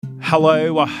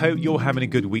Hello, I hope you're having a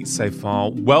good week so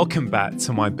far. Welcome back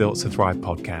to my Built to Thrive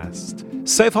podcast.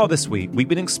 So far this week, we've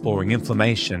been exploring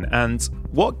inflammation and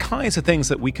what kinds of things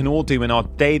that we can all do in our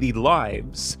daily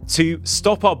lives to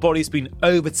stop our bodies being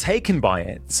overtaken by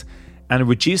it and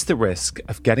reduce the risk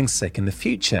of getting sick in the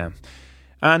future.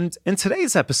 And in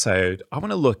today's episode, I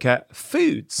want to look at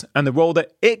foods and the role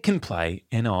that it can play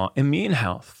in our immune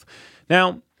health.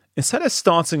 Now, instead of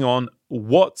starting on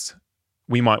what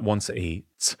we might want to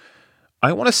eat,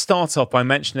 I want to start off by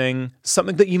mentioning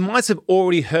something that you might have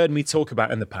already heard me talk about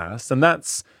in the past, and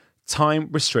that's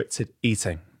time-restricted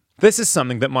eating. This is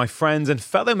something that my friend and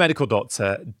fellow medical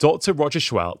doctor, Dr. Roger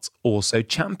Schwelt, also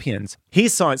championed. He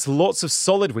cites lots of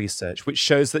solid research which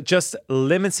shows that just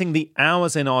limiting the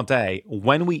hours in our day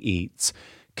when we eat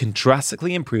can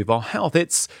drastically improve our health.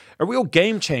 It's a real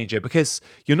game changer because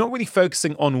you're not really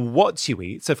focusing on what you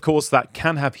eat. Of course, that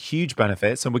can have huge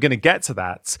benefits, and we're going to get to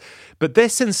that. But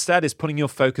this instead is putting your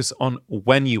focus on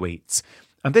when you eat.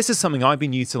 And this is something I've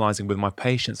been utilizing with my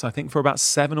patients, I think, for about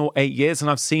 7 or 8 years,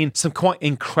 and I've seen some quite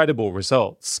incredible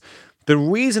results. The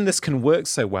reason this can work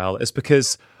so well is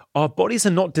because our bodies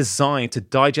are not designed to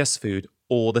digest food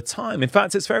all the time. In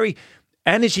fact, it's very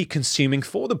energy consuming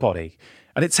for the body,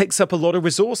 and it takes up a lot of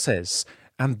resources.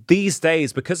 And these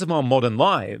days, because of our modern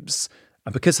lives,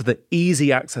 and because of the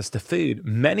easy access to food,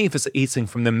 many of us are eating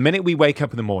from the minute we wake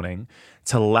up in the morning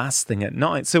to last thing at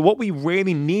night. So what we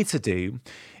really need to do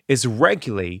is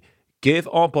regularly give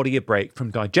our body a break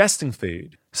from digesting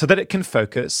food so that it can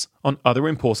focus on other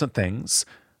important things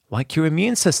like your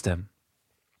immune system.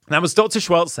 Now, as Dr.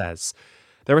 Schwelt says,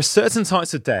 there are certain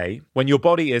types of day when your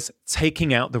body is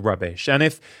taking out the rubbish. And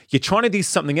if you're trying to do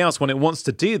something else when it wants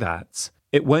to do that,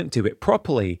 it won't do it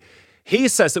properly. He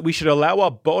says that we should allow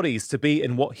our bodies to be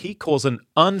in what he calls an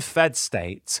unfed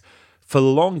state for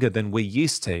longer than we're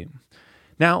used to.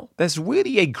 Now, there's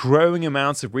really a growing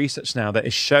amount of research now that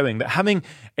is showing that having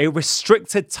a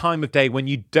restricted time of day when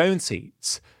you don't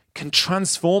eat can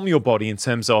transform your body in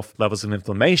terms of levels of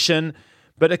inflammation,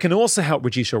 but it can also help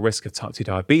reduce your risk of type 2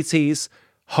 diabetes,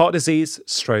 heart disease,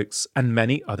 strokes, and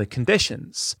many other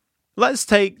conditions. Let's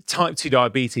take type 2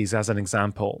 diabetes as an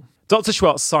example. Dr.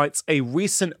 Schwelt cites a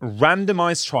recent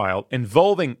randomized trial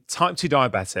involving type 2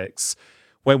 diabetics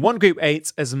where one group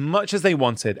ate as much as they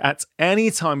wanted at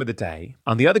any time of the day,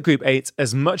 and the other group ate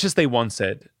as much as they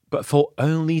wanted, but for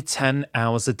only 10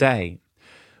 hours a day.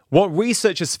 What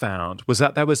researchers found was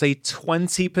that there was a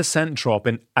 20% drop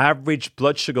in average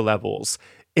blood sugar levels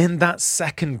in that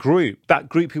second group, that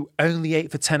group who only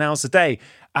ate for 10 hours a day,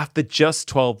 after just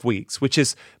 12 weeks, which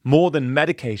is more than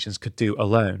medications could do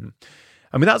alone.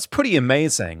 I mean, that's pretty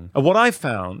amazing. And what I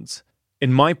found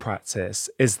in my practice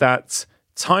is that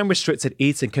time-restricted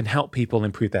eating can help people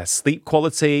improve their sleep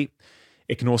quality.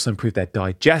 It can also improve their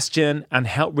digestion and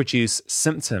help reduce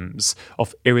symptoms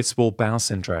of irritable bowel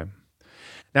syndrome.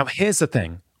 Now, here's the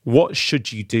thing. What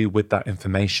should you do with that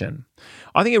information?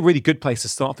 I think a really good place to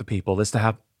start for people is to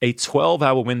have a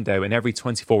 12-hour window in every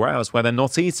 24 hours where they're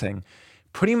not eating.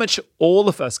 Pretty much all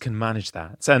of us can manage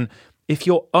that. And if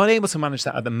you're unable to manage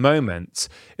that at the moment,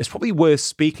 it's probably worth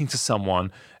speaking to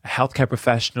someone, a healthcare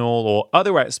professional or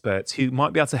other experts who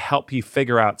might be able to help you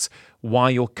figure out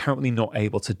why you're currently not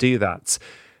able to do that.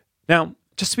 Now,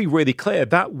 just to be really clear,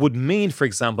 that would mean, for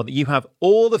example, that you have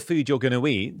all the food you're going to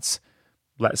eat,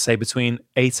 let's say between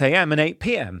 8 a.m. and 8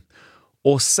 p.m.,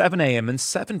 or 7 a.m. and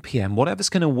 7 p.m., whatever's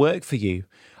going to work for you.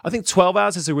 I think 12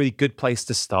 hours is a really good place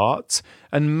to start,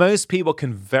 and most people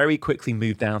can very quickly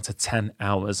move down to 10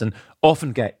 hours and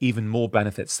often get even more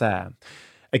benefits there.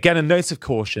 Again, a note of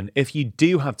caution, if you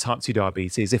do have type 2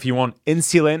 diabetes, if you're on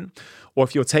insulin, or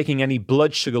if you're taking any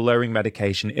blood sugar lowering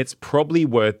medication, it's probably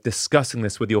worth discussing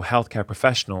this with your healthcare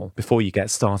professional before you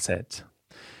get started.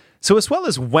 So as well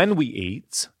as when we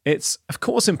eat, it's of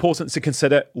course important to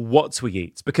consider what we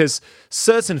eat because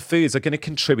certain foods are going to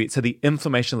contribute to the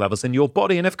inflammation levels in your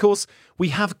body. And of course, we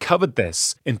have covered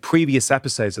this in previous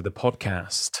episodes of the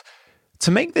podcast.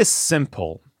 To make this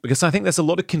simple, because I think there's a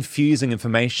lot of confusing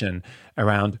information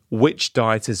around which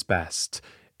diet is best.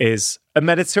 Is a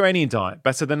Mediterranean diet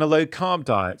better than a low-carb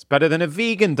diet, better than a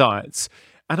vegan diet?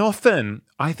 And often,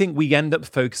 I think we end up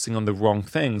focusing on the wrong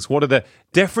things. What are the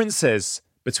differences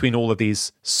between all of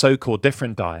these so-called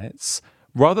different diets,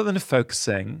 rather than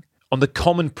focusing on the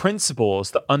common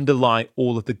principles that underlie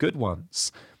all of the good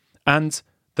ones? And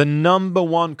the number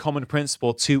one common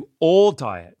principle to all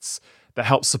diets that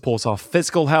help support our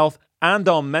physical health and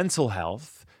our mental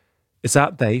health is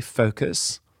that they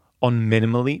focus on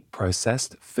minimally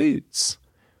processed foods.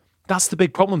 That's the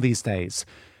big problem these days.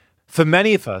 For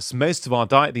many of us, most of our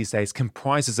diet these days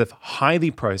comprises of highly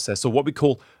processed or what we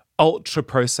call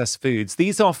ultra-processed foods.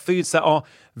 These are foods that are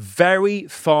very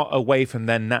far away from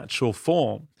their natural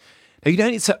form. Now, you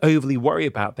don't need to overly worry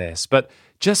about this, but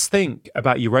just think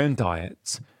about your own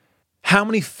diet. How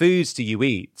many foods do you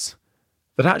eat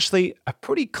that actually are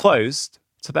pretty close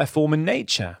to their form in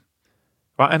nature?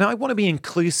 Right? And I want to be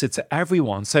inclusive to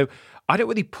everyone. So I don't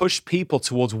really push people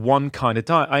towards one kind of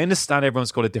diet. I understand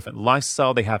everyone's got a different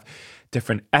lifestyle. They have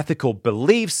different ethical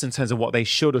beliefs in terms of what they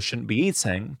should or shouldn't be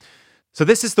eating. So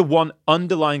this is the one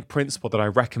underlying principle that I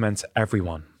recommend to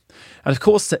everyone. And of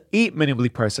course, to eat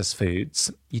minimally processed foods,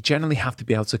 you generally have to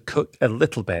be able to cook a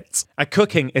little bit. And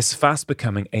cooking is fast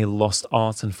becoming a lost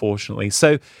art, unfortunately.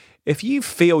 So if you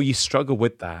feel you struggle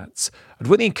with that, I'd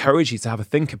really encourage you to have a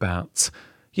think about,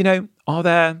 are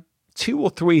there 2 or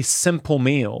 3 simple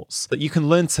meals that you can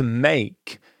learn to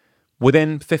make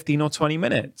within 15 or 20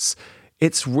 minutes?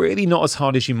 It's really not as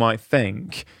hard as you might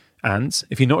think. And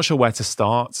if you're not sure where to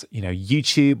start,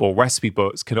 YouTube or recipe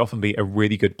books can often be a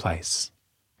really good place.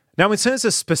 Now, in terms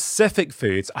of specific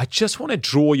foods, I just want to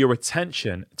draw your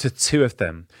attention to 2 of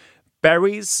them,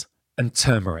 berries and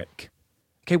turmeric.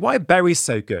 Okay, why are berries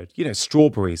so good?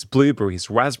 Strawberries, blueberries,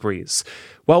 raspberries.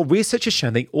 Well, research has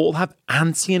shown they all have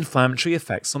anti-inflammatory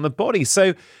effects on the body.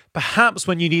 So perhaps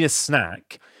when you need a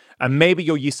snack, and maybe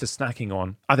you're used to snacking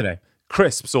on,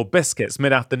 crisps or biscuits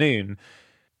mid-afternoon,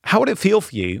 how would it feel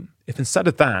for you if instead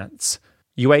of that,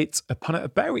 you ate a punnet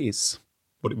of berries?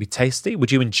 Would it be tasty?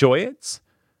 Would you enjoy it?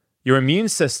 Your immune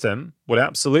system would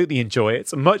absolutely enjoy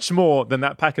it much more than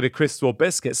that packet of crisps or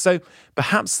biscuits. So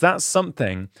perhaps that's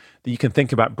something that you can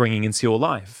think about bringing into your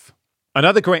life.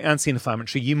 Another great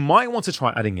anti-inflammatory you might want to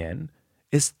try adding in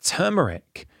is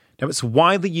turmeric. Now, it's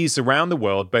widely used around the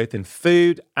world, both in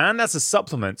food and as a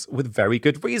supplement, with very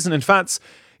good reason. In fact,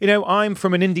 I'm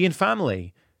from an Indian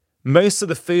family. Most of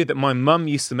the food that my mum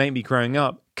used to make me growing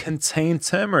up contained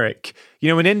turmeric.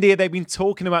 In India, they've been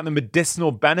talking about the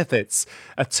medicinal benefits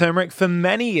of turmeric for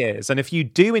many years. And if you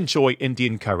do enjoy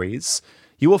Indian curries,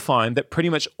 you will find that pretty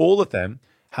much all of them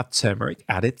have turmeric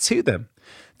added to them.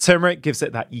 Turmeric gives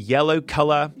it that yellow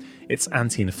color, it's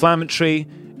anti-inflammatory,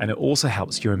 and it also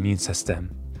helps your immune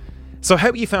system. So I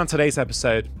hope you found today's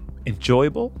episode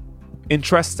enjoyable,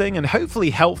 interesting, and hopefully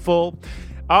helpful.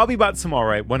 I'll be back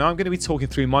tomorrow when I'm going to be talking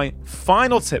through my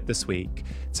final tip this week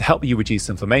to help you reduce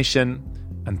inflammation,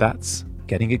 and that's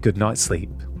getting a good night's sleep.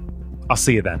 I'll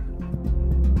see you then.